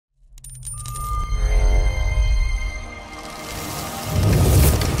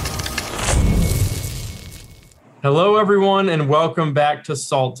Hello, everyone, and welcome back to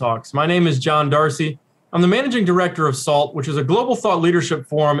SALT Talks. My name is John Darcy. I'm the managing director of SALT, which is a global thought leadership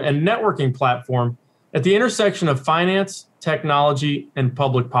forum and networking platform at the intersection of finance, technology, and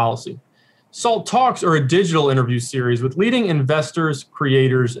public policy. SALT Talks are a digital interview series with leading investors,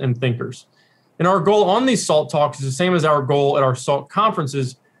 creators, and thinkers. And our goal on these SALT Talks is the same as our goal at our SALT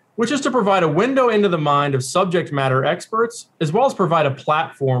conferences, which is to provide a window into the mind of subject matter experts, as well as provide a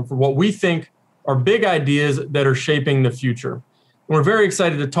platform for what we think are big ideas that are shaping the future. And we're very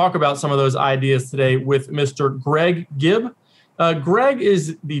excited to talk about some of those ideas today with Mr. Greg Gibb. Greg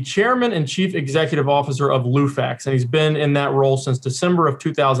is the chairman and chief executive officer of Lufax, and he's been in that role since December of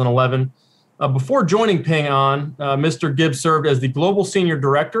 2011. Before joining Ping An, Mr. Gibb served as the global senior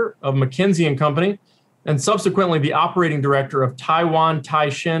director of McKinsey & Company, and subsequently the operating director of Taiwan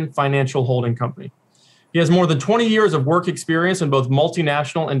Taishin Financial Holding Company. He has more than 20 years of work experience in both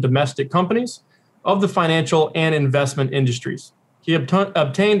multinational and domestic companies of the financial and investment industries. He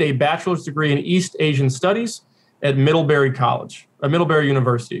obtained a bachelor's degree in East Asian Studies at Middlebury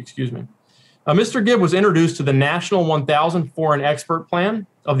University. Mr. Gibb was introduced to the National 1000 Foreign Expert Plan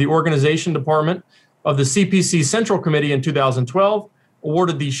of the Organization Department of the CPC Central Committee in 2012,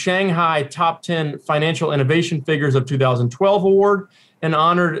 awarded the Shanghai Top 10 Financial Innovation Figures of 2012 award, and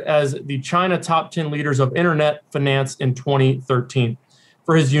honored as the China Top 10 Leaders of Internet Finance in 2013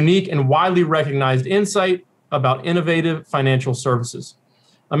 for his unique and widely recognized insight about innovative financial services.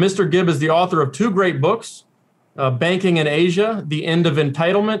 Mr. Gibb is the author of two great books, Banking in Asia, The End of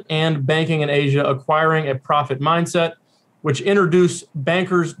Entitlement, and Banking in Asia, Acquiring a Profit Mindset, which introduce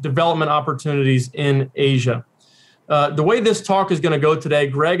bankers' development opportunities in Asia. The way this talk is going to go today,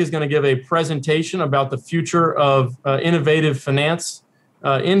 Greg is going to give a presentation about the future of innovative finance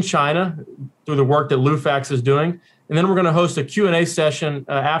in China through the work that Lufax is doing. And then we're going to host a Q&A session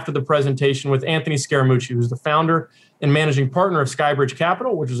after the presentation with Anthony Scaramucci, who's the founder and managing partner of Skybridge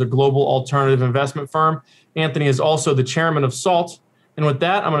Capital, which is a global alternative investment firm. Anthony is also the chairman of SALT. And with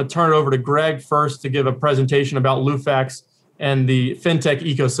that, I'm going to turn it over to Greg first to give a presentation about Lufax and the fintech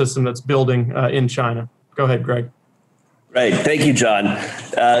ecosystem that's building in China. Go ahead, Greg. Right. Thank you, John.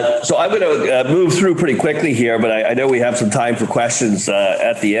 So I'm going to move through pretty quickly here, but I know we have some time for questions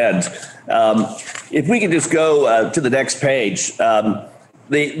at the end. If we can just go to the next page,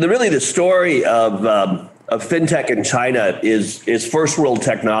 the story of fintech in China is first world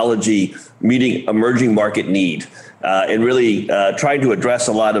technology meeting emerging market need, and really trying to address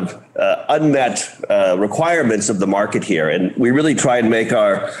a lot of unmet requirements of the market here. And we really try and make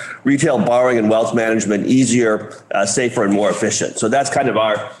our retail borrowing and wealth management easier, safer, and more efficient. So that's kind of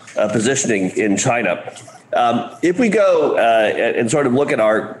our positioning in China. If we go and sort of look at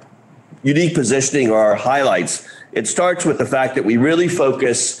our unique positioning or our highlights, it starts with the fact that we really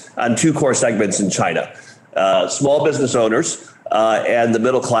focus on two core segments in China, small business owners and the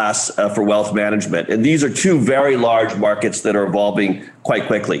middle class for wealth management. And these are two very large markets that are evolving quite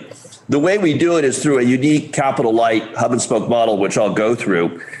quickly. The way we do it is through a unique capital light hub and spoke model, which I'll go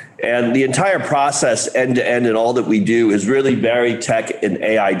through. And the entire process end to end and all that we do is really very tech and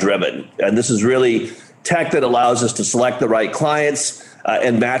AI driven. And this is really tech that allows us to select the right clients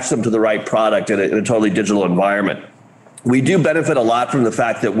and match them to the right product in a totally digital environment. We do benefit a lot from the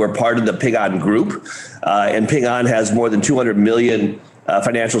fact that we're part of the Ping An group, and Ping An has more than 200 million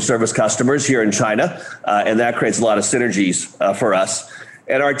financial service customers here in China, and that creates a lot of synergies for us.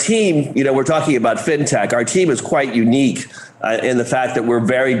 And our team, we're talking about fintech. Our team is quite unique in the fact that we're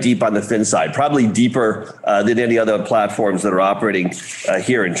very deep on the fin side, probably deeper than any other platforms that are operating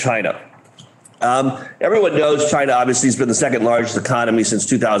here in China. Everyone knows China obviously has been the second largest economy since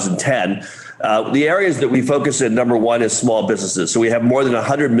 2010. The areas that we focus in, number one, is small businesses. So we have more than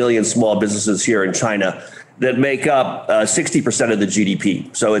 100 million small businesses here in China that make up 60% of the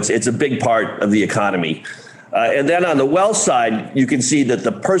GDP. So it's a big part of the economy. And then on the wealth side, you can see that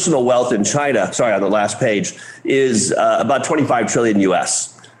the personal wealth in China, on the last page, is about 25 trillion US.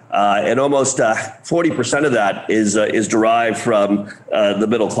 And almost 40% of that is derived from the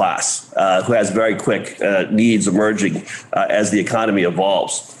middle class, who has very quick needs emerging as the economy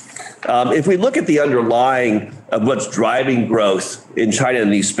evolves. If we look at the underlying of what's driving growth in China in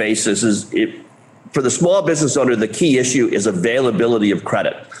these spaces, for the small business owner, the key issue is availability of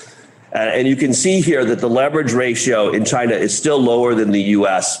credit. And you can see here that the leverage ratio in China is still lower than the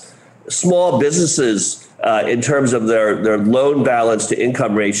US. Small businesses, in terms of their loan balance to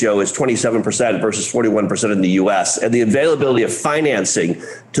income ratio, is 27% versus 41% in the US. And the availability of financing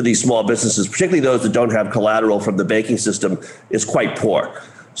to these small businesses, particularly those that don't have collateral from the banking system, is quite poor.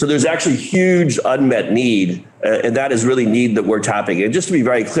 So there's actually huge unmet need, and that is really need that we're tapping. And just to be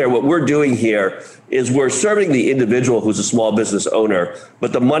very clear, what we're doing here is we're serving the individual who's a small business owner,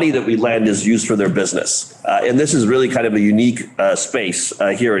 but the money that we lend is used for their business. And this is really kind of a unique space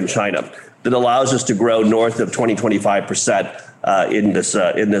here in China that allows us to grow north of 20-25% in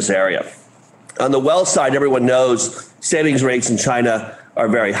this area. On the wealth side, everyone knows savings rates in China are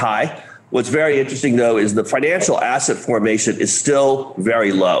very high. What's very interesting, though, is the financial asset formation is still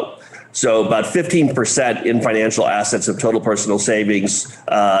very low. So about 15% in financial assets of total personal savings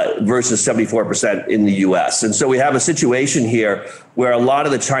versus 74% in the US. And so we have a situation here where a lot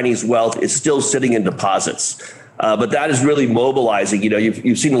of the Chinese wealth is still sitting in deposits. But that is really mobilizing.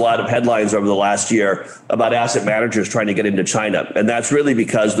 You've seen a lot of headlines over the last year about asset managers trying to get into China. And that's really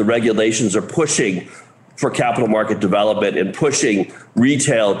because the regulations are pushing for capital market development and pushing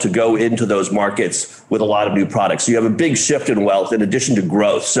retail to go into those markets with a lot of new products. So you have a big shift in wealth in addition to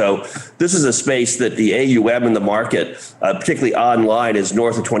growth. So this is a space that the AUM in the market, particularly online, is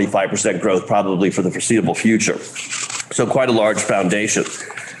north of 25% growth probably for the foreseeable future. So quite a large foundation.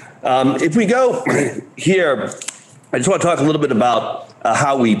 If we go here, I just want to talk a little bit about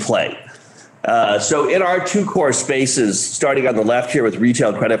how we play. So in our two core spaces, starting on the left here with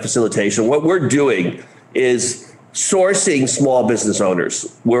retail credit facilitation, what we're doing is sourcing small business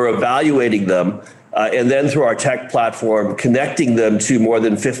owners. We're evaluating them, and then through our tech platform, connecting them to more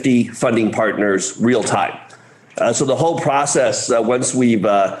than 50 funding partners real time. So the whole process, once we've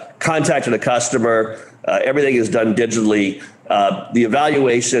contacted a customer, everything is done digitally. The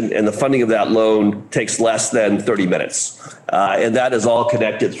evaluation and the funding of that loan takes less than 30 minutes. And that is all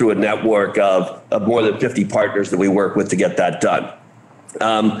connected through a network of more than 50 partners that we work with to get that done.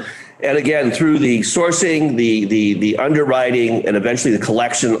 And again, through the sourcing, the underwriting, and eventually the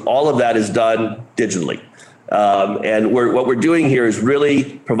collection, all of that is done digitally. And what we're doing here is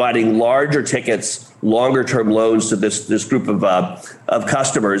really providing larger tickets, longer term loans to this group of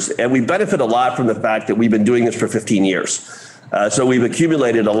customers. And we benefit a lot from the fact that we've been doing this for 15 years. So we've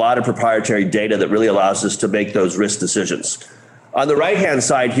accumulated a lot of proprietary data that really allows us to make those risk decisions. On the right-hand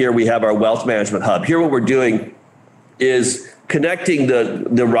side here, we have our wealth management hub. Here, what we're doing is connecting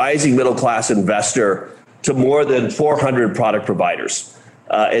the rising middle-class investor to more than 400 product providers.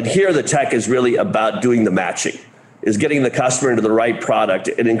 And here, the tech is really about doing the matching, is getting the customer into the right product.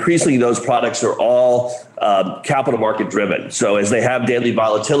 And increasingly, those products are all capital market driven. So as they have daily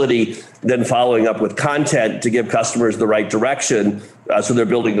volatility, then following up with content to give customers the right direction, so they're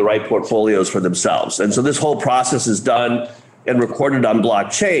building the right portfolios for themselves. And so this whole process is done and recorded on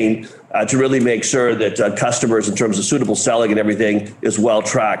blockchain to really make sure that customers, in terms of suitable selling and everything, is well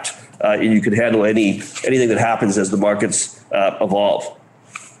tracked, and you can handle anything that happens as the markets evolve.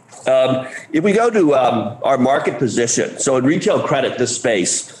 If we go to our market position, so in retail credit, this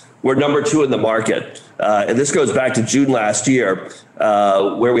space, we're number 2 in the market. And this goes back to June last year,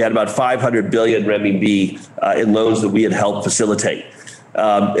 where we had about 500 billion renminbi in loans that we had helped facilitate.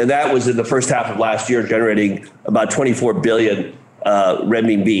 And that was in the first half of last year, generating about 24 billion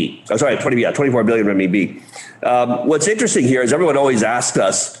renminbi. 24 billion renminbi. What's interesting here is everyone always asks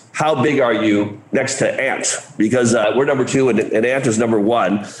us, how big are you next to Ant? Because we're number 2 and Ant is number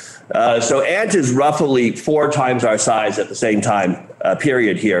 1. So Ant is roughly 4 times our size at the same time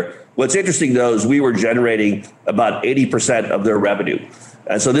period here. What's interesting, though, is we were generating about 80% of their revenue.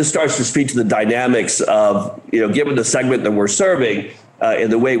 And so this starts to speak to the dynamics of, given the segment that we're serving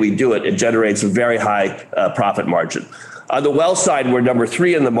and the way we do it, it generates a very high profit margin. On the wealth side, we're number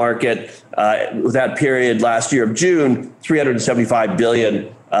 3 in the market. With that period last year of June, 375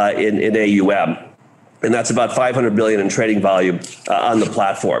 billion in AUM. And that's about 500 billion in trading volume on the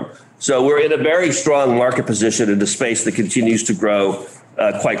platform. So we're in a very strong market position in a space that continues to grow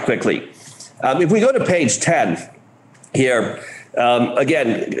quite quickly. If we go to page 10 here,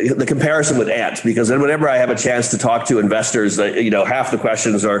 again, the comparison with Ant, because then whenever I have a chance to talk to investors, half the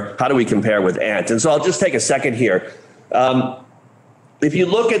questions are, how do we compare with Ant? And so I'll just take a second here. If you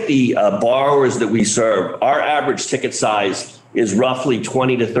look at the borrowers that we serve, our average ticket size is roughly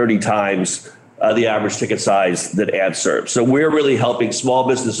 20 to 30 times the average ticket size that Ant serves. So we're really helping small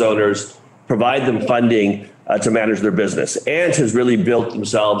business owners, provide them funding to manage their business. Ant has really built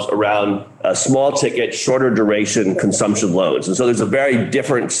themselves around small ticket, shorter duration consumption loans. And so there's a very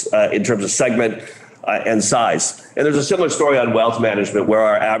difference in terms of segment and size. And there's a similar story on wealth management, where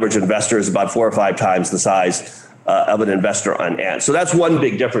our average investor is about 4 or 5 times the size of an investor on Ant. So that's one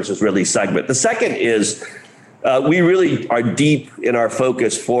big difference, is really segment. The second is we really are deep in our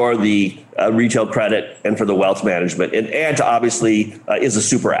focus for the retail credit and for the wealth management. And Ant obviously is a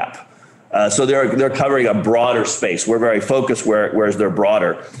super app. So they're covering a broader space. We're very focused, whereas they're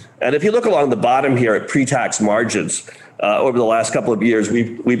broader. And if you look along the bottom here at pre-tax margins, over the last couple of years,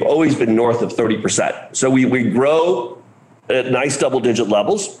 we've always been north of 30%. So we grow at nice double-digit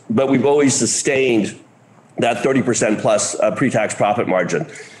levels, but we've always sustained that 30% plus pre-tax profit margin.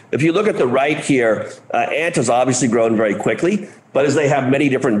 If you look at the right here, Ant has obviously grown very quickly, but as they have many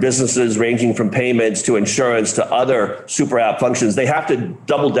different businesses ranging from payments to insurance to other super app functions, they have to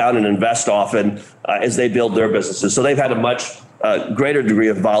double down and invest often as they build their businesses. So they've had a much greater degree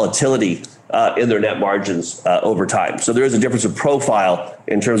of volatility in their net margins over time. So there is a difference of profile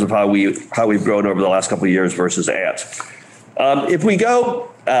in terms of how we've grown over the last couple of years versus Ant. If we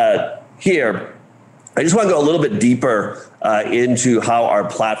go here, I just want to go a little bit deeper into how our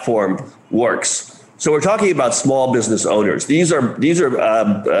platform works. So we're talking about small business owners. These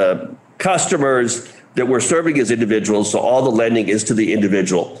are customers that we're serving as individuals. So all the lending is to the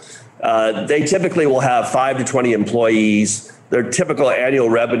individual. They typically will have 5 to 20 employees. Their typical annual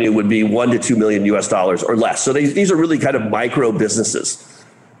revenue would be $1 to $2 million or less. So these are really kind of micro businesses.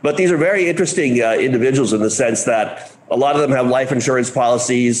 But these are very interesting individuals in the sense that a lot of them have life insurance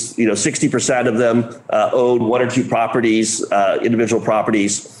policies. 60% of them own 1 or 2 properties, individual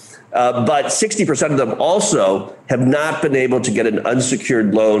properties. But 60% of them also have not been able to get an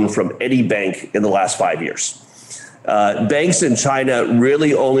unsecured loan from any bank in the last 5 years. Banks in China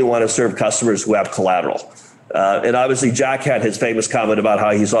really only want to serve customers who have collateral. And obviously, Jack had his famous comment about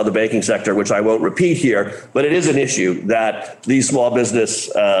how he saw the banking sector, which I won't repeat here, but it is an issue that these small business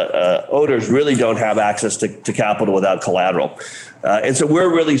owners really don't have access to capital without collateral. And so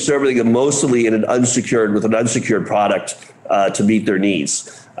we're really serving them mostly with an unsecured product to meet their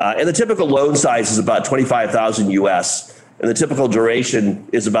needs. And the typical loan size is about $25,000 US, and the typical duration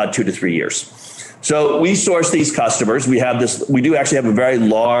is about 2 to 3 years. So we source these customers. We do actually have a very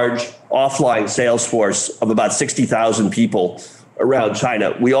large offline sales force of about 60,000 people around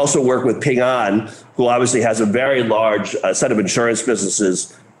China. We also work with Ping An, who obviously has a very large set of insurance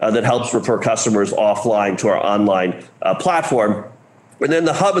businesses that helps refer customers offline to our online platform. And then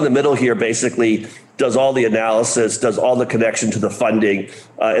the hub in the middle here basically does all the analysis, does all the connection to the funding,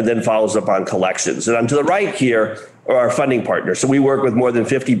 and then follows up on collections. And on to the right here are our funding partners. So we work with more than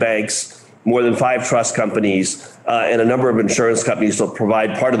 50 banks, more than 5 trust companies, and a number of insurance companies to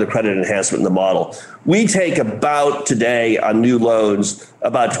provide part of the credit enhancement in the model. We take about today on new loans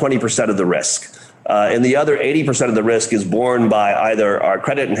about 20% of the risk. And the other 80% of the risk is borne by either our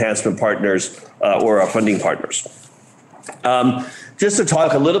credit enhancement partners or our funding partners. Just to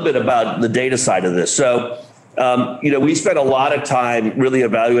talk a little bit about the data side of this. So, we spend a lot of time really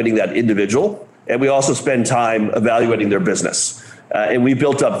evaluating that individual, and we also spend time evaluating their business. And we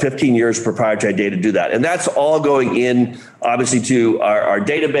built up 15 years proprietary data to do that. And that's all going in, obviously, to our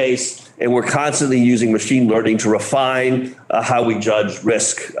database. And we're constantly using machine learning to refine how we judge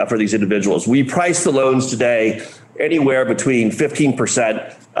risk for these individuals. We price the loans today anywhere between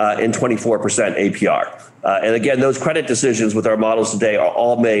 15% and 24% APR. And again, those credit decisions with our models today are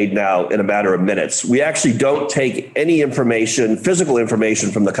all made now in a matter of minutes. We actually don't take any information, physical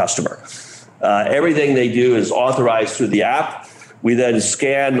information from the customer. Everything they do is authorized through the app. We then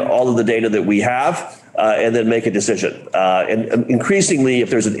scan all of the data that we have and then make a decision. And increasingly, if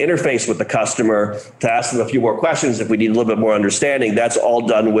there's an interface with the customer to ask them a few more questions, if we need a little bit more understanding, that's all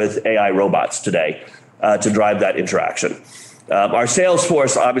done with AI robots today to drive that interaction. Our sales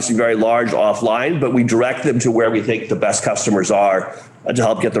force, obviously very large offline, but we direct them to where we think the best customers are to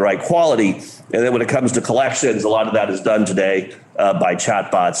help get the right quality. And then when it comes to collections, a lot of that is done today by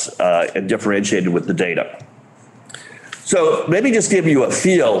chatbots and differentiated with the data. So maybe just give you a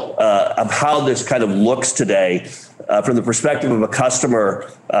feel of how this kind of looks today from the perspective of a customer,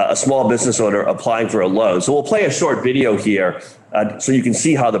 a small business owner applying for a loan. So we'll play a short video here so you can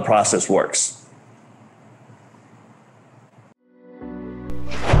see how the process works.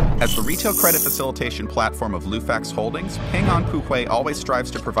 As the retail credit facilitation platform of Lufax Holdings, Ping An Puhui always strives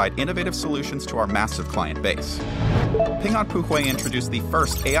to provide innovative solutions to our massive client base. Ping An Puhui introduced the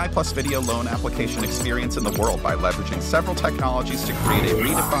first AI plus video loan application experience in the world by leveraging several technologies to create a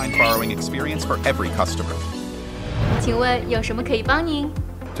redefined borrowing experience for every customer. 请问有什么可以帮您？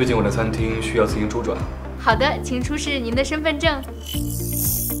最近我的餐厅需要自行周转。好的，请出示您的身份证。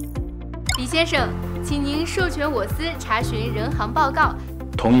李先生，请您授权我司查询人行报告。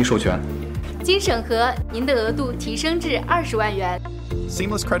同意授权。经审核，您的额度提升至20万元。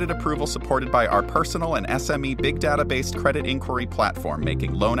Seamless credit approval supported by our personal and SME big data-based credit inquiry platform,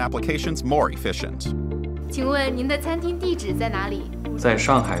 making loan applications more efficient. 请问您的餐厅地址在哪里？在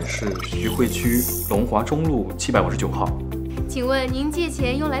上海市徐汇区龙华中路759号。请问您借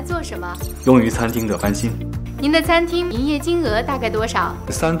钱用来做什么？用于餐厅的翻新。您的餐厅营业金额大概多少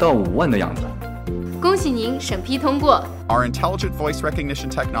？3到5万的样子。恭喜您审批通过。Our intelligent voice recognition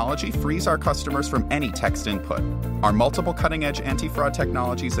technology frees our customers from any text input. Our multiple cutting-edge anti-fraud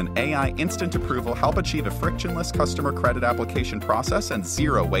technologies and AI instant approval help achieve a frictionless customer credit application process and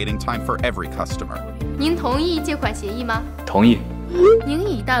 0 waiting time for every customer. 您同意借款协议吗？同意。您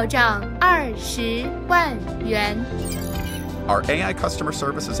已到账20万元。Our AI customer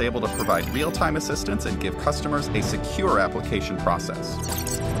service is able to provide real-time assistance and give customers a secure application process.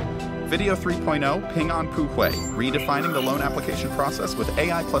 Video 3.0 Ping An Puhui, redefining the loan application process with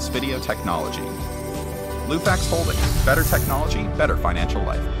AI plus video technology. Lufax Holdings, better technology, better financial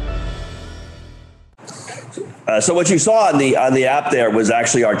life. So what you saw on the app there was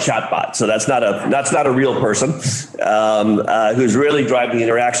actually our chatbot. So that's not a real person who's really driving the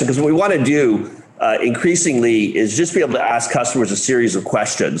interaction. Because what we want to do increasingly is just be able to ask customers a series of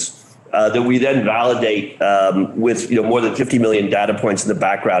questions that we then validate with more than 50 million data points in the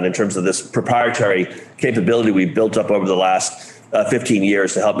background in terms of this proprietary capability we've built up over the last 15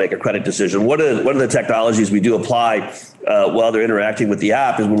 years to help make a credit decision. One of the technologies we do apply while they're interacting with the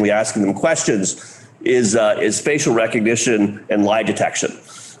app is when we're asking them questions is facial recognition and lie detection.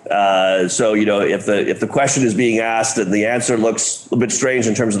 So if the question is being asked and the answer looks a bit strange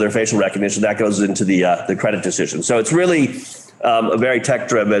in terms of their facial recognition, that goes into the credit decision. So it's really a very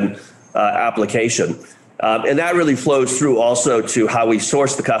tech-driven application. And that really flows through also to how we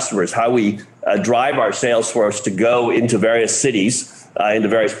source the customers, how we drive our sales force to go into various cities, into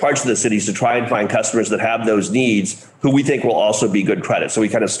various parts of the cities to try and find customers that have those needs who we think will also be good credit. So we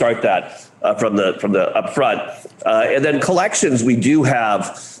kind of start that from the upfront. And then collections, we do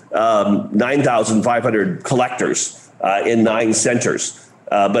have 9,500 collectors in 9 centers.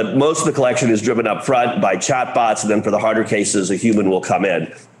 But most of the collection is driven up front by chatbots, and then for the harder cases, a human will come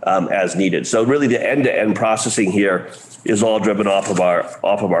in as needed. So really the end-to-end processing here is all driven off of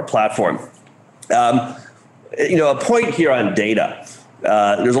our platform. A point here on data.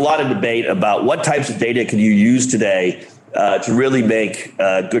 There's a lot of debate about what types of data can you use today to really make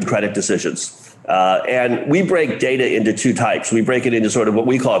good credit decisions. And we break data into 2 types. We break it into sort of what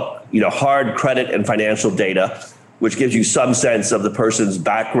we call hard credit and financial data, which gives you some sense of the person's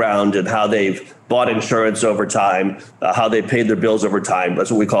background and how they've bought insurance over time, how they paid their bills over time.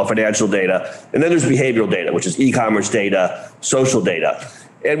 That's what we call financial data. And then there's behavioral data, which is e-commerce data, social data.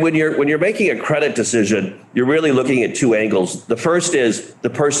 And when you're making a credit decision, you're really looking at 2 angles. The first is the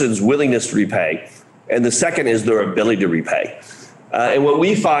person's willingness to repay, and the second is their ability to repay. And what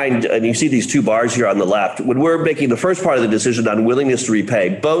we find, and you see these 2 bars here on the left, when we're making the first part of the decision on willingness to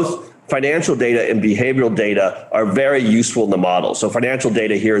repay, both financial data and behavioral data are very useful in the model. So financial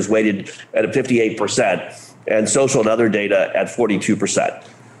data here is weighted at a 58% and social and other data at 42%.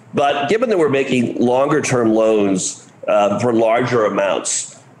 But given that we're making longer term loans for larger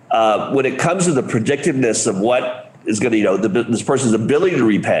amounts, when it comes to the predictiveness of what is going to, this person's ability to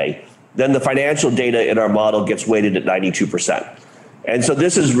repay, then the financial data in our model gets weighted at 92%. And so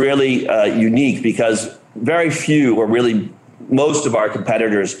this is really unique because very few, or really most of our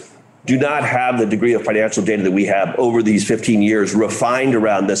competitors, do not have the degree of financial data that we have over these 15 years refined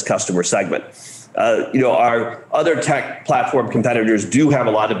around this customer segment. Our other tech platform competitors do have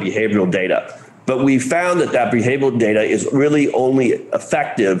a lot of behavioral data, but we found that behavioral data is really only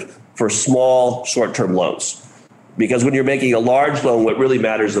effective for small short-term loans. Because when you're making a large loan, what really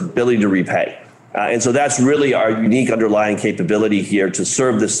matters is ability to repay. And so that's really our unique underlying capability here to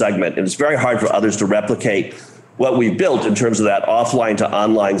serve this segment. And it's very hard for others to replicate what we've built in terms of that offline to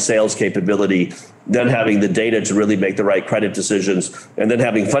online sales capability, then having the data to really make the right credit decisions, and then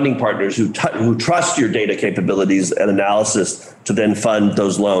having funding partners who trust your data capabilities and analysis to then fund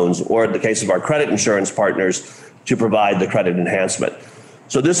those loans, or in the case of our credit insurance partners, to provide the credit enhancement.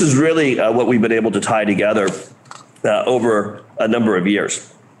 So this is really what we've been able to tie together over a number of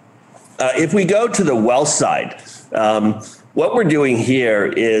years. If we go to the wealth side, what we're doing here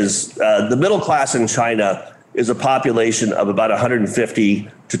is the middle class in China is a population of about 150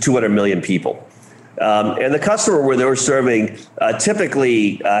 to 200 million people. And the customer where they're serving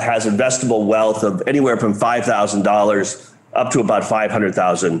typically has investable wealth of anywhere from $5,000 up to about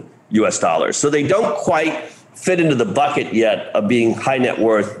 $500,000 US. So they don't quite fit into the bucket yet of being high net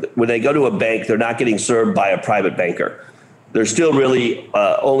worth. When they go to a bank, they're not getting served by a private banker. They're still really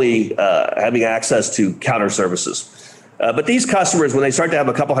only having access to counter services. But these customers, when they start to have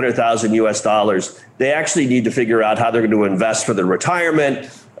a couple $100,000 US, they actually need to figure out how they're going to invest for their retirement.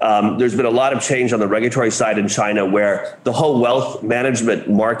 There's been a lot of change on the regulatory side in China where the whole wealth management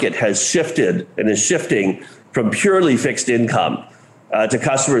market has shifted and is shifting from purely fixed income to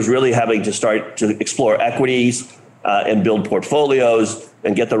customers really having to start to explore equities and build portfolios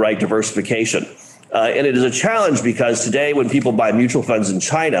and get the right diversification. And it is a challenge because today when people buy mutual funds in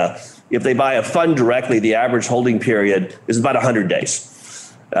China, if they buy a fund directly, the average holding period is about 100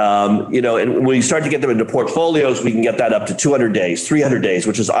 days. And when you start to get them into portfolios, we can get that up to 200 days, 300 days,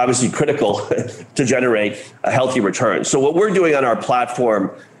 which is obviously critical to generate a healthy return. So what we're doing on our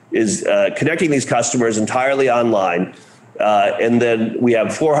platform is connecting these customers entirely online. And then we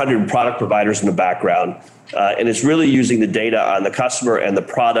have 400 product providers in the background. And it's really using the data on the customer and the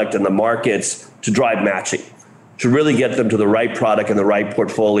product and the markets to drive matching, to really get them to the right product and the right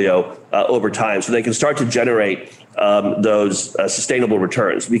portfolio over time so they can start to generate those sustainable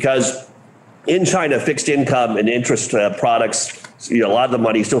returns. Because in China, fixed income and interest products, a lot of the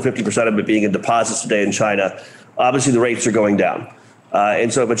money, still 50% of it being in deposits today in China, obviously the rates are going down.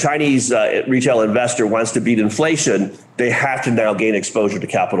 And so if a Chinese retail investor wants to beat inflation, they have to now gain exposure to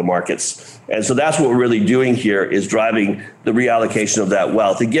capital markets. And so that's what we're really doing here is driving the reallocation of that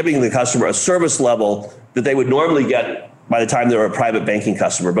wealth and giving the customer a service level that they would normally get by the time they're a private banking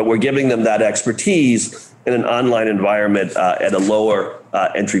customer. But we're giving them that expertise in an online environment at a lower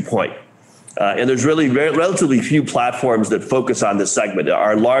entry point. And there's really relatively few platforms that focus on this segment.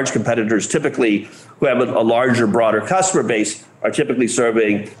 Our large competitors typically, who have a larger, broader customer base, are typically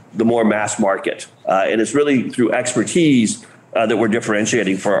serving the more mass market. And it's really through expertise that we're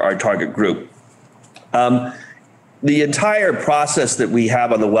differentiating for our target group. The entire process that we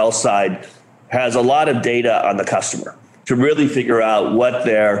have on the wealth side has a lot of data on the customer to really figure out what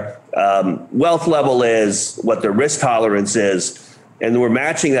their wealth level is, what their risk tolerance is. And we're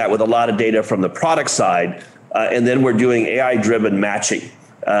matching that with a lot of data from the product side. And then we're doing AI-driven matching.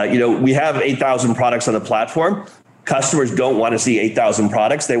 We have 8,000 products on the platform. Customers don't want to see 8,000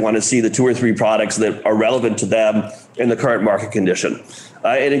 products. They want to see the 2 or 3 products that are relevant to them in the current market condition.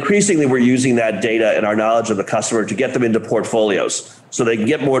 And increasingly, we're using that data and our knowledge of the customer to get them into portfolios so they can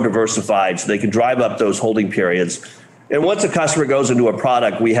get more diversified, so they can drive up those holding periods. And once a customer goes into a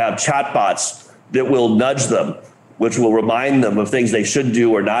product, we have chatbots that will nudge them, which will remind them of things they should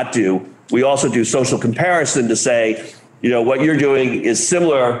do or not do. We also do social comparison to say, what you're doing is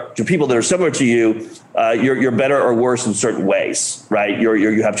similar to people that are similar to you. You're better or worse in certain ways, right?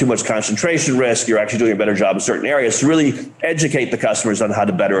 You have too much concentration risk. You're actually doing a better job in certain areas to really educate the customers on how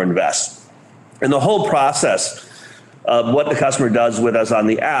to better invest. And the whole process of what the customer does with us on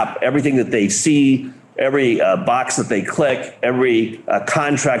the app, everything that they see, every box that they click, every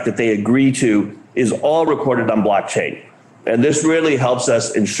contract that they agree to is all recorded on blockchain. And this really helps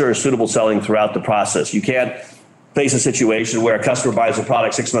us ensure suitable selling throughout the process. You can't face a situation where a customer buys a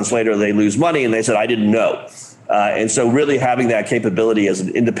product 6 months later, they lose money and they said, I didn't know. And so really having that capability as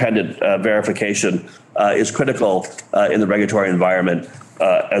an independent verification is critical in the regulatory environment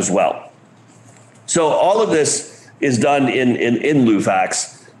as well. So all of this is done in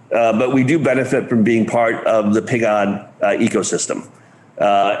Lufax, but we do benefit from being part of the Ping An ecosystem.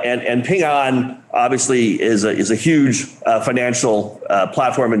 And Ping An obviously is a huge financial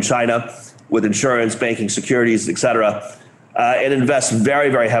platform in China with insurance, banking, securities, et cetera, and invests very,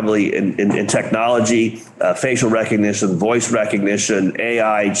 very heavily in technology, facial recognition, voice recognition,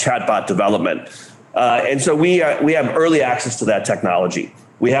 AI, chatbot development. And so we have early access to that technology.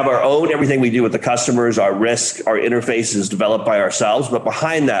 We have our own, everything we do with the customers, our risk, our interface is developed by ourselves. But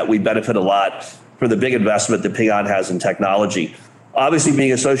behind that, we benefit a lot from the big investment that Ping An has in technology. Obviously,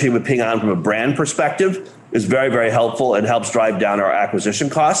 being associated with Ping An from a brand perspective is very, very helpful and helps drive down our acquisition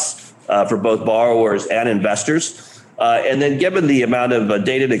costs for both borrowers and investors. And then given the amount of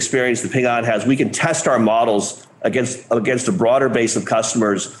data and experience that Ping An has, we can test our models against a broader base of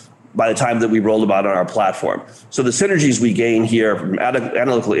customers by the time that we roll them out on our platform. So the synergies we gain here from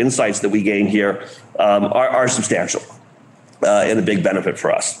analytical insights that we gain here are substantial and a big benefit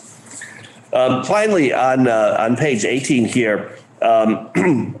for us. Finally, on page 18 here,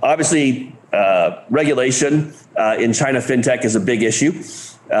 obviously regulation in China fintech is a big issue.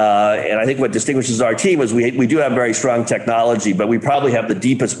 And I think what distinguishes our team is we do have very strong technology, but we probably have the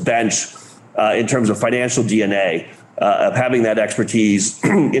deepest bench in terms of financial DNA of having that expertise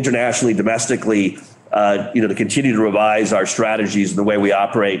internationally, domestically, to continue to revise our strategies and the way we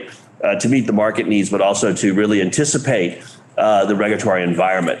operate to meet the market needs, but also to really anticipate the regulatory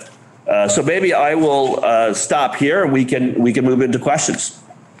environment. So maybe I will stop here and we can move into questions.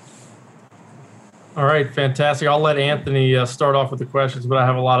 All right, fantastic. I'll let Anthony start off with the questions, but I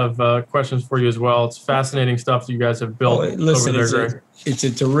have a lot of questions for you as well. It's fascinating stuff that you guys have built over there, Greg. It's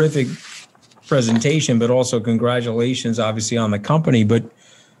a terrific presentation, but also congratulations, obviously, on the company. But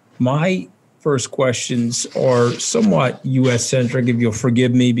my first questions are somewhat U.S. centric, if you'll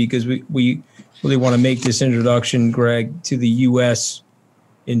forgive me, because we really want to make this introduction, Greg, to the U.S.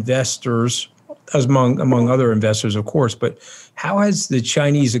 investors, as among other investors, of course. But how has the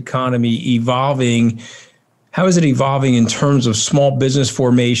Chinese economy evolving? How is it evolving in terms of small business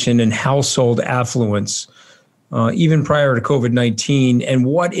formation and household affluence, even prior to COVID-19? And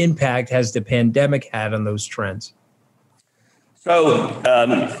what impact has the pandemic had on those trends? So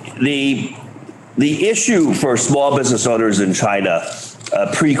the issue for small business owners in China,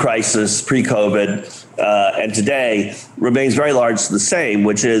 pre-crisis, pre-COVID, and today remains very large the same,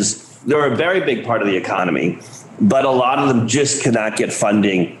 which is they're a very big part of the economy, but a lot of them just cannot get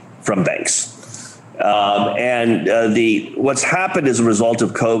funding from banks. What's happened as a result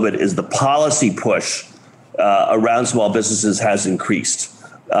of COVID is the policy push around small businesses has increased.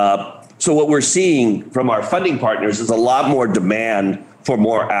 So what we're seeing from our funding partners is a lot more demand for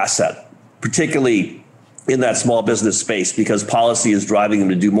more asset, particularly in that small business space, because policy is driving them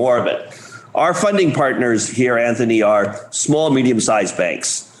to do more of it. Our funding partners here, Anthony, are small, medium-sized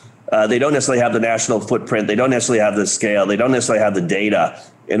banks. They don't necessarily have the national footprint. They don't necessarily have the scale. They don't necessarily have the data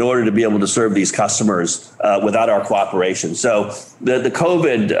in order to be able to serve these customers without our cooperation. So the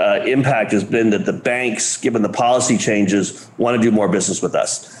COVID impact has been that the banks, given the policy changes, want to do more business with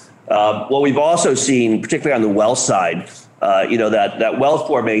us. What we've also seen, particularly on the wealth side, that wealth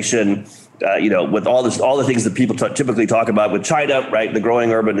formation, with all the things that people typically talk about with China, right? The growing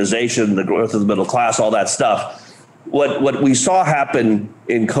urbanization, the growth of the middle class, all that stuff. What we saw happen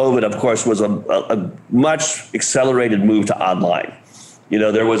in COVID, of course, was a much accelerated move to online.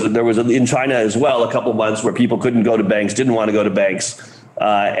 There was in China as well a couple of months where people couldn't go to banks, didn't want to go to banks,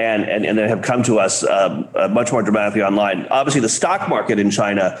 and they have come to us much more dramatically online. Obviously, the stock market in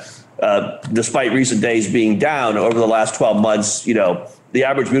China, despite recent days being down over the last 12 months, the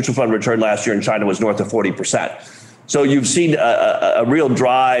average mutual fund return last year in China was north of 40%. So you've seen a real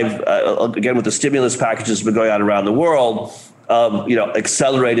drive, again, with the stimulus packages that have been going on around the world,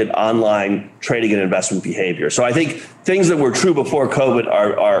 accelerated online trading and investment behavior. So I think things that were true before COVID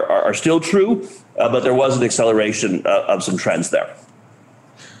are still true, but there was an acceleration of some trends there.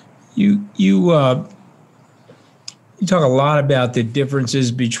 You talk a lot about the differences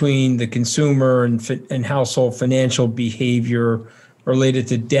between the consumer and household financial behavior related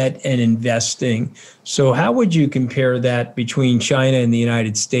to debt and investing. So how would you compare that between China and the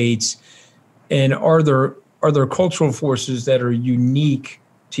United States? And are there cultural forces that are unique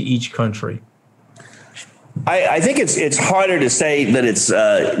to each country? I think it's harder to say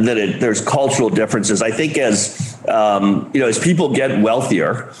that there's cultural differences. I think as people get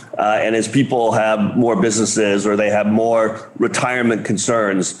wealthier and as people have more businesses or they have more retirement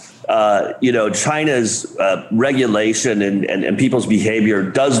concerns, China's regulation and people's behavior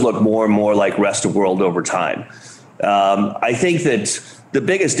does look more and more like rest of world over time. I think that the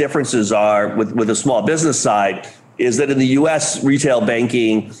biggest differences are with the small business side is that in the U.S. retail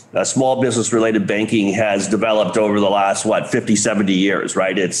banking, small business related banking has developed over the last 50, 70 years,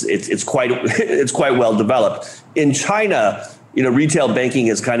 right? It's quite well developed. In China, retail banking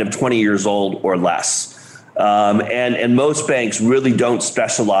is kind of 20 years old or less. And most banks really don't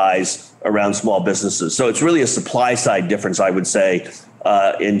specialize around small businesses. So it's really a supply side difference, I would say,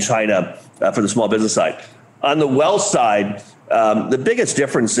 in China for the small business side. On the wealth side, the biggest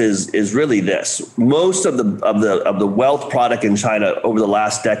difference is really this. Most of the wealth product in China over the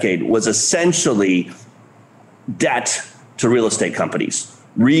last decade was essentially debt to real estate companies,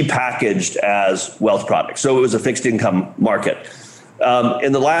 repackaged as wealth products. So it was a fixed income market.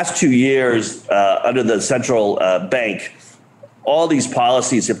 In the last 2 years, under the central bank, all these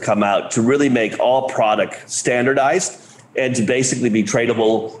policies have come out to really make all product standardized and to basically be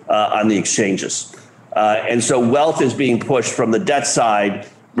tradable on the exchanges. And so wealth is being pushed from the debt side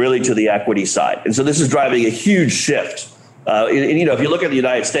really to the equity side. And so this is driving a huge shift. If you look at the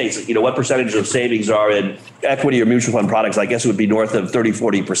United States, what percentage of savings are in equity or mutual fund products, I guess it would be north of 30,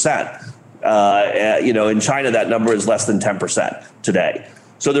 40%. In China, that number is less than 10% today.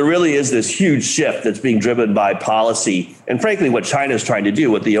 So there really is this huge shift that's being driven by policy. And frankly, what China is trying to do,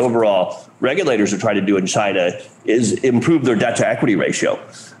 what the overall regulators are trying to do in China is improve their debt to equity ratio.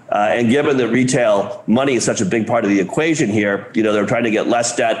 And given that retail money is such a big part of the equation here, they're trying to get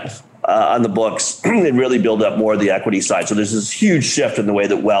less debt on the books and really build up more of the equity side. So there's this huge shift in the way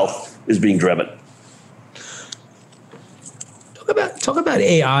that wealth is being driven. Talk about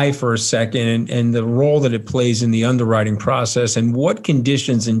AI for a second and the role that it plays in the underwriting process and what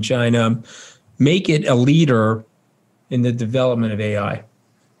conditions in China make it a leader in the development of AI.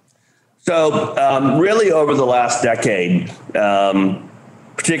 So really over the last decade,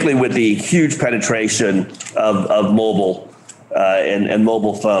 particularly with the huge penetration of mobile and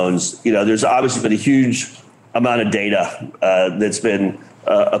mobile phones. There's obviously been a huge amount of data that's been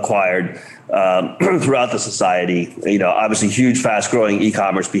acquired throughout the society. Obviously huge, fast-growing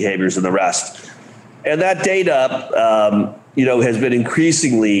e-commerce behaviors and the rest. And that data, has been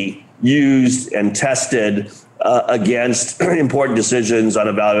increasingly used and tested against important decisions on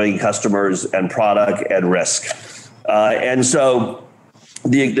evaluating customers and product and risk. And so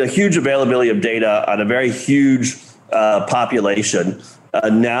the huge availability of data on a very huge population,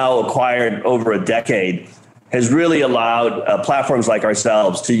 now acquired over a decade, has really allowed platforms like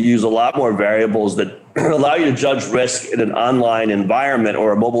ourselves to use a lot more variables that allow you to judge risk in an online environment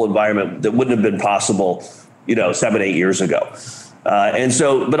or a mobile environment that wouldn't have been possible, 7-8 years ago. And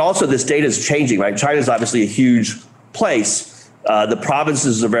so, but also this data is changing, right? China is obviously a huge place. The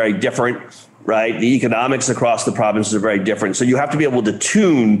provinces are very different, right? The economics across the provinces are very different. So you have to be able to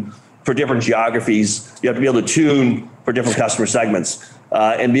tune for different geographies. You have to be able to tune for different customer segments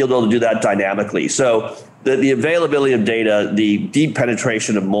and be able to do that dynamically. So the availability of data, the deep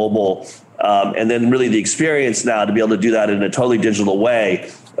penetration of mobile, and then really the experience now to be able to do that in a totally digital way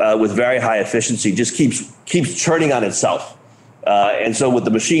with very high efficiency just keeps churning on itself. And so with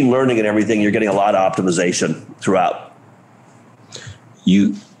the machine learning and everything, you're getting a lot of optimization throughout.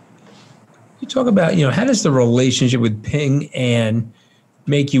 You talk about, how does the relationship with Ping An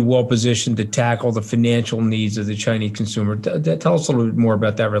make you well positioned to tackle the financial needs of the Chinese consumer? Tell us a little bit more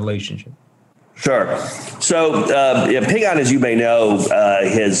about that relationship. Sure. So Ping An, as you may know,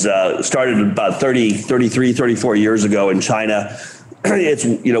 has started about 34 years ago in China. It's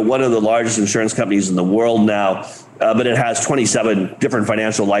one of the largest insurance companies in the world now, but it has 27 different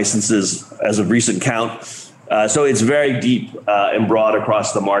financial licenses as of recent count. So it's very deep and broad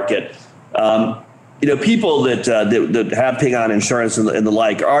across the market. People that have Ping An insurance and the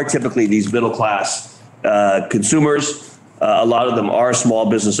like are typically these middle class consumers. A lot of them are small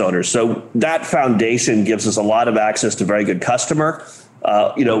business owners. So that foundation gives us a lot of access to very good customer.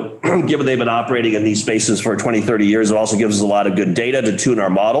 Given they've been operating in these spaces for 20, 30 years, it also gives us a lot of good data to tune our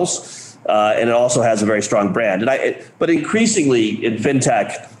models. And it also has a very strong brand. But increasingly in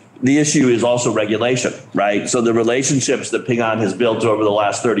fintech, the issue is also regulation, right? So the relationships that Ping An has built over the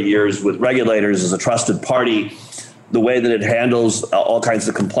last 30 years with regulators as a trusted party, the way that it handles all kinds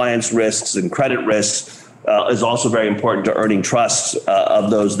of compliance risks and credit risks, is also very important to earning trust of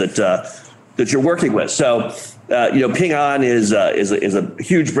those that you're working with. So, Ping An is a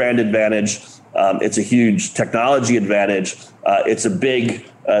huge brand advantage. It's a huge technology advantage. It's a big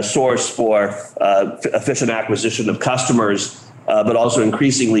source for efficient acquisition of customers, but also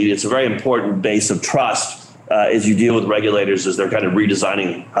increasingly, it's a very important base of trust as you deal with regulators as they're kind of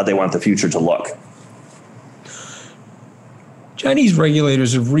redesigning how they want the future to look. Chinese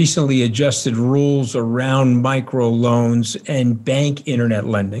regulators have recently adjusted rules around microloans and bank internet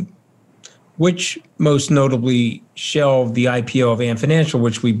lending, which most notably shelved the IPO of Ant Financial,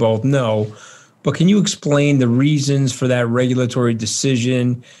 which we both know. But can you explain the reasons for that regulatory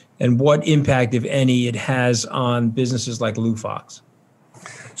decision and what impact, if any, it has on businesses like Lufax?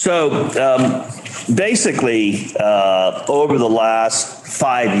 So basically, over the last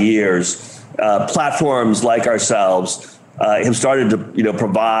 5 years, platforms like ourselves have started to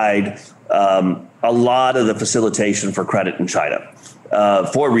provide a lot of the facilitation for credit in China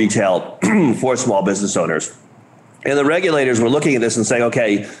for retail, for small business owners. And the regulators were looking at this and saying,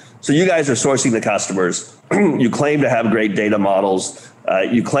 okay, so you guys are sourcing the customers. You claim to have great data models.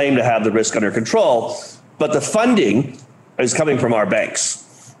 You claim to have the risk under control, but the funding is coming from our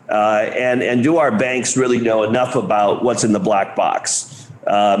banks. And do our banks really know enough about what's in the black box?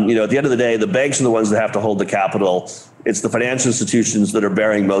 At the end of the day, the banks are the ones that have to hold the capital. It's the financial institutions that are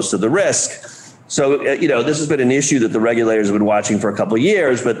bearing most of the risk. So, this has been an issue that the regulators have been watching for a couple of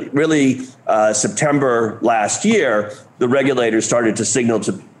years, but really September last year, the regulators started to signal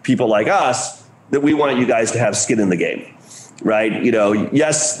to people like us that we want you guys to have skin in the game, right?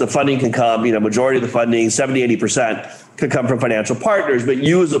 Yes, the funding can come, majority of the funding, 70, 80% could come from financial partners, but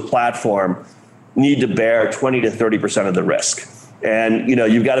you as a platform need to bear 20 to 30% of the risk. And,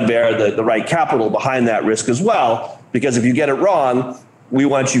 you've got to bear the right capital behind that risk as well, because if you get it wrong, we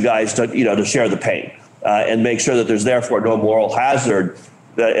want you guys to, to share the pain and make sure that there's therefore no moral hazard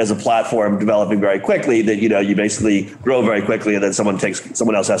as a platform developing very quickly, that, you basically grow very quickly and then someone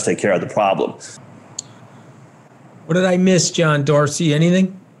else has to take care of the problem. What did I miss, John Darcy?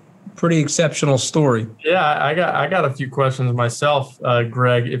 Anything? Pretty exceptional story. Yeah, I got a few questions myself,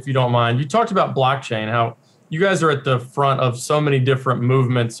 Greg, if you don't mind. You talked about blockchain, how you guys are at the front of so many different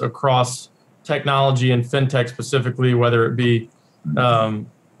movements across technology and fintech specifically, whether it be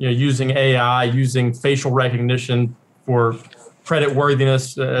using AI, using facial recognition for credit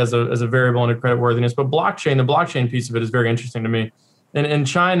worthiness as a variable into credit worthiness. But the blockchain piece of it is very interesting to me. And in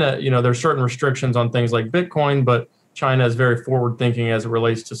China, there's certain restrictions on things like Bitcoin, but China is very forward thinking as it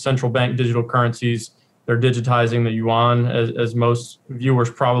relates to central bank digital currencies. They're digitizing the yuan, as most viewers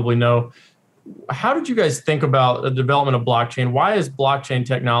probably know. How did you guys think about the development of blockchain? Why is blockchain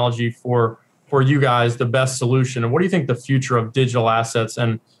technology for you guys the best solution? And what do you think the future of digital assets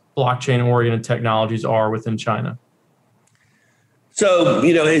and blockchain-oriented technologies are within China? So,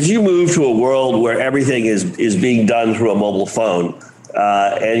 as you move to a world where everything is being done through a mobile phone,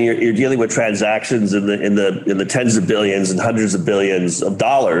 and you're dealing with transactions in the tens of billions and hundreds of billions of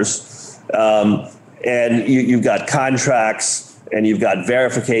dollars, and you've got contracts and you've got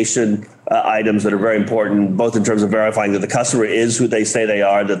verification items that are very important, both in terms of verifying that the customer is who they say they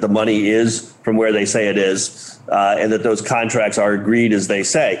are, that the money is from where they say it is, and that those contracts are agreed as they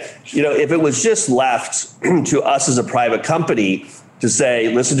say. If it was just left to us as a private company to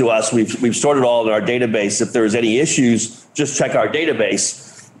say, listen to us, we've stored it all in our database. If there's any issues, just check our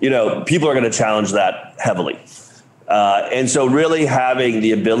database. People are going to challenge that heavily. And so really having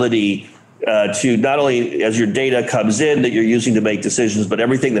the ability to not only as your data comes in that you're using to make decisions, but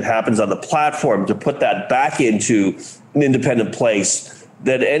everything that happens on the platform to put that back into an independent place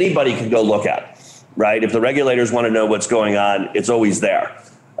that anybody can go look at, right? If the regulators want to know what's going on, it's always there.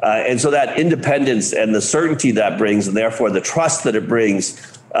 And so that independence and the certainty that brings, and therefore the trust that it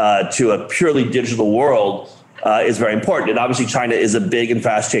brings to a purely digital world is very important. And obviously China is a big and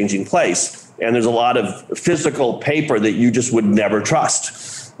fast changing place. And there's a lot of physical paper that you just would never trust.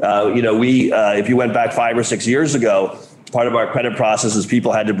 If you went back 5 or 6 years ago, part of our credit process is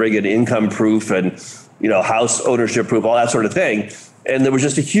people had to bring in income proof and, house ownership proof, all that sort of thing. And there was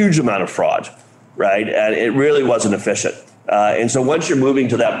just a huge amount of fraud, right? And it really wasn't efficient. And so once you're moving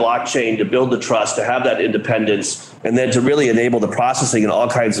to that blockchain to build the trust, to have that independence, and then to really enable the processing in all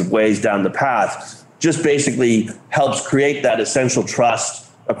kinds of ways down the path, just basically helps create that essential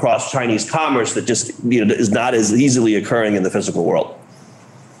trust across Chinese commerce that just is not as easily occurring in the physical world.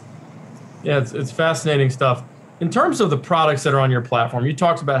 Yeah, it's fascinating stuff. In terms of the products that are on your platform, you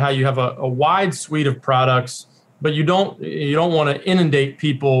talked about how you have a wide suite of products, but you don't want to inundate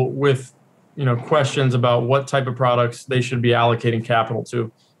people with questions about what type of products they should be allocating capital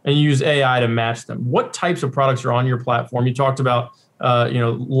to, and you use AI to match them. What types of products are on your platform? You talked about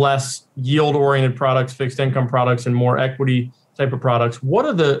less yield-oriented products, fixed income products, and more equity type of products.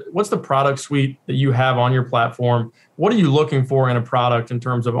 What's the product suite that you have on your platform? What are you looking for in a product in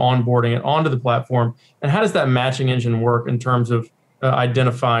terms of onboarding it onto the platform? And how does that matching engine work in terms of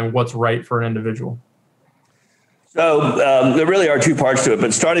identifying what's right for an individual? So there really are two parts to it,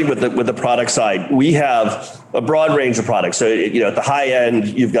 but starting with the product side, we have a broad range of products. So at the high end,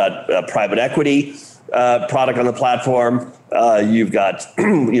 you've got a private equity product on the platform. You've got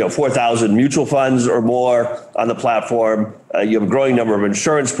 4,000 mutual funds or more on the platform. You have a growing number of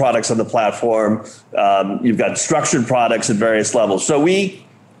insurance products on the platform. You've got structured products at various levels. So we're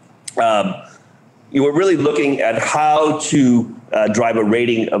really looking at how to drive a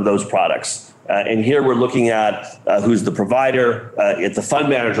rating of those products. And here we're looking at who's the provider. At the fund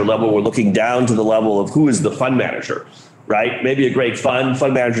manager level, we're looking down to the level of who is the fund manager, right? Maybe a great fund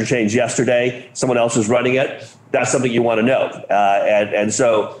manager changed yesterday, someone else is running it. That's something you want to know. And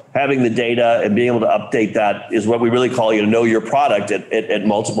so having the data and being able to update that is what we really call know your product at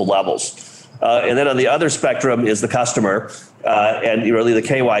multiple levels. And then on the other spectrum is the customer and really the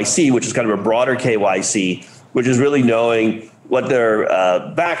KYC, which is kind of a broader KYC, which is really knowing what their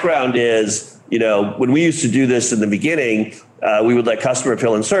background is. When we used to do this in the beginning, we would let customer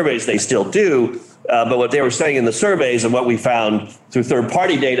fill in surveys. They still do. But what they were saying in the surveys and what we found through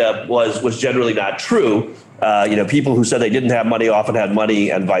third-party data was generally not true. People who said they didn't have money often had money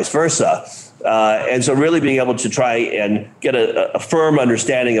and vice versa. And so really being able to try and get a firm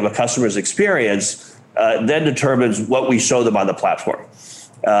understanding of a customer's experience then determines what we show them on the platform.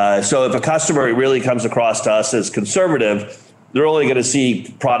 So if a customer really comes across to us as conservative, they're only going to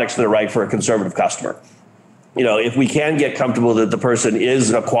see products that are right for a conservative customer. If we can get comfortable that the person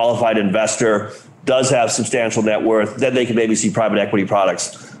is a qualified investor, does have substantial net worth, then they can maybe see private equity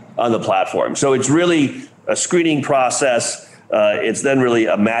products on the platform. So it's really a screening process. It's then really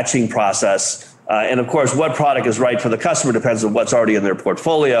a matching process. And of course, what product is right for the customer depends on what's already in their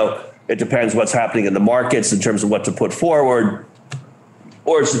portfolio. It depends what's happening in the markets in terms of what to put forward,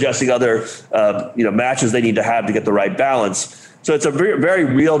 or suggesting other matches they need to have to get the right balance. So it's a very, very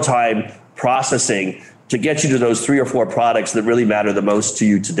real-time processing to get you to those 3 or 4 products that really matter the most to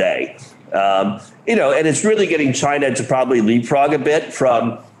you today. And it's really getting China to probably leapfrog a bit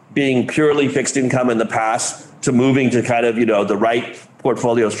from being purely fixed income in the past to moving to kind of, the right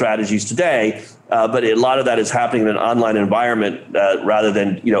portfolio strategies today. But a lot of that is happening in an online environment rather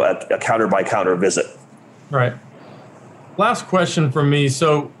than, a counter by counter visit. Right. Last question from me.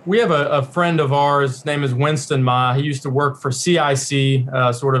 So we have a friend of ours, his name is Winston Ma. He used to work for CIC,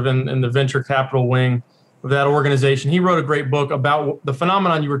 sort of in the venture capital wing of that organization. He wrote a great book about the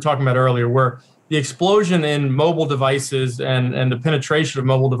phenomenon you were talking about earlier, where the explosion in mobile devices and the penetration of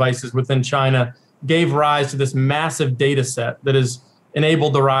mobile devices within China gave rise to this massive data set that has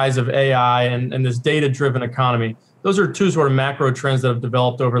enabled the rise of AI and this data-driven economy. Those are two sort of macro trends that have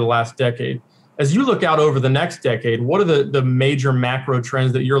developed over the last decade. As you look out over the next decade, what are the major macro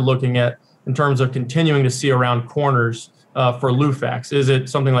trends that you're looking at in terms of continuing to see around corners for Lufax? Is it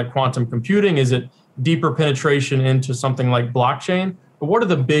something like quantum computing? Is it deeper penetration into something like blockchain? But what are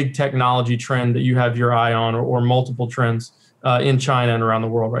the big technology trends that you have your eye on, or multiple trends in China and around the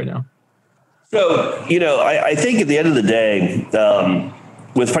world right now? So, I think at the end of the day,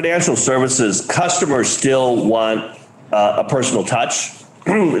 with financial services, customers still want a personal touch.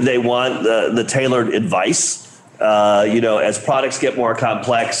 They want the tailored advice. As products get more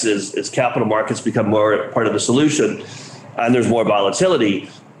complex, as capital markets become more part of the solution, and there's more volatility,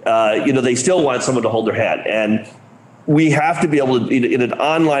 they still want someone to hold their hand. And we have to be able to, in an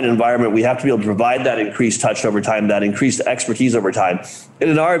online environment, we have to be able to provide that increased touch over time, that increased expertise over time.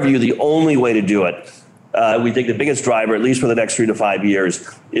 And in our view, the only way to do it, we think the biggest driver, at least for the next 3 to 5 years,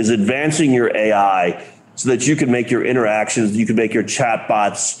 is advancing your AI so that you can make your interactions, you can make your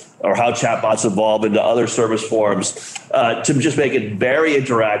chatbots, or how chatbots evolve into other service forms, to just make it very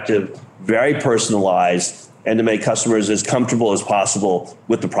interactive, very personalized, and to make customers as comfortable as possible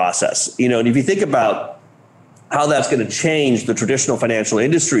with the process. And if you think about how that's going to change the traditional financial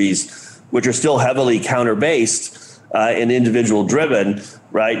industries, which are still heavily counter-based and individual-driven,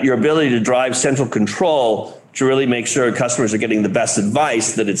 right? Your ability to drive central control to really make sure customers are getting the best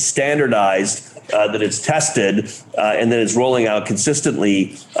advice, that it's standardized, that it's tested, and that it's rolling out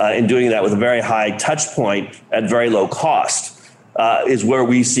consistently, and doing that with a very high touch point at very low cost, is where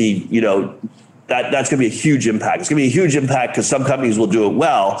we see, that's going to be a huge impact. It's going to be a huge impact because some companies will do it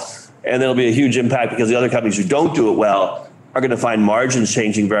well, and there'll be a huge impact because the other companies who don't do it well are going to find margins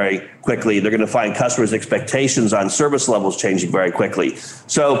changing very quickly. They're going to find customers' expectations on service levels changing very quickly.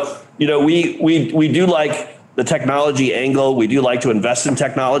 So, we do like the technology angle. We do like to invest in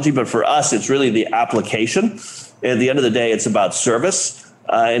technology, but for us, it's really the application. At the end of the day, it's about service,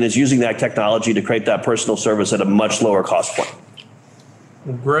 and it's using that technology to create that personal service at a much lower cost point.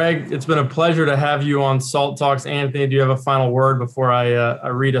 Well, Greg, it's been a pleasure to have you on Salt Talks. Anthony, do you have a final word before I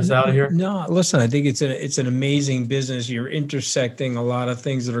read us out of here? No, listen, I think it's an amazing business. You're intersecting a lot of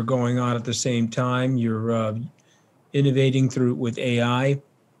things that are going on at the same time. You're innovating with AI.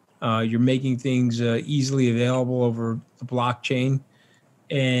 You're making things easily available over the blockchain,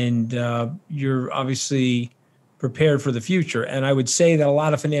 and you're obviously prepared for the future. And I would say that a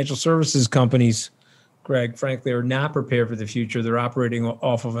lot of financial services companies, Greg, frankly, are not prepared for the future. They're operating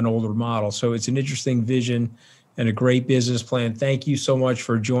off of an older model. So it's an interesting vision and a great business plan. Thank you so much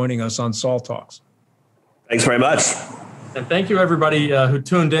for joining us on Salt Talks. Thanks very much. And thank you, everybody who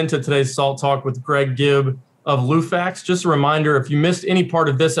tuned into today's Salt Talk with Greg Gibb of Lufax. Just a reminder, if you missed any part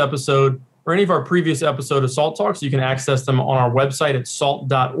of this episode or any of our previous episode of Salt Talks, you can access them on our website at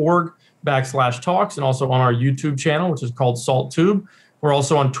salt.org/talks, and also on our YouTube channel, which is called SaltTube. We're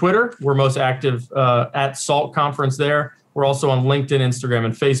also on Twitter. We're most active at Salt Conference there. We're also on LinkedIn, Instagram,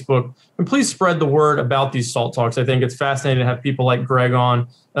 and Facebook. And please spread the word about these Salt Talks. I think it's fascinating to have people like Greg on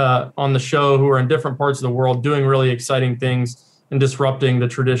the show who are in different parts of the world doing really exciting things and disrupting the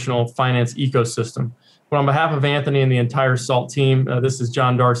traditional finance ecosystem. But on behalf of Anthony and the entire Salt team, this is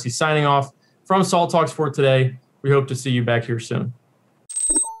John Darcy signing off from Salt Talks for today. We hope to see you back here soon.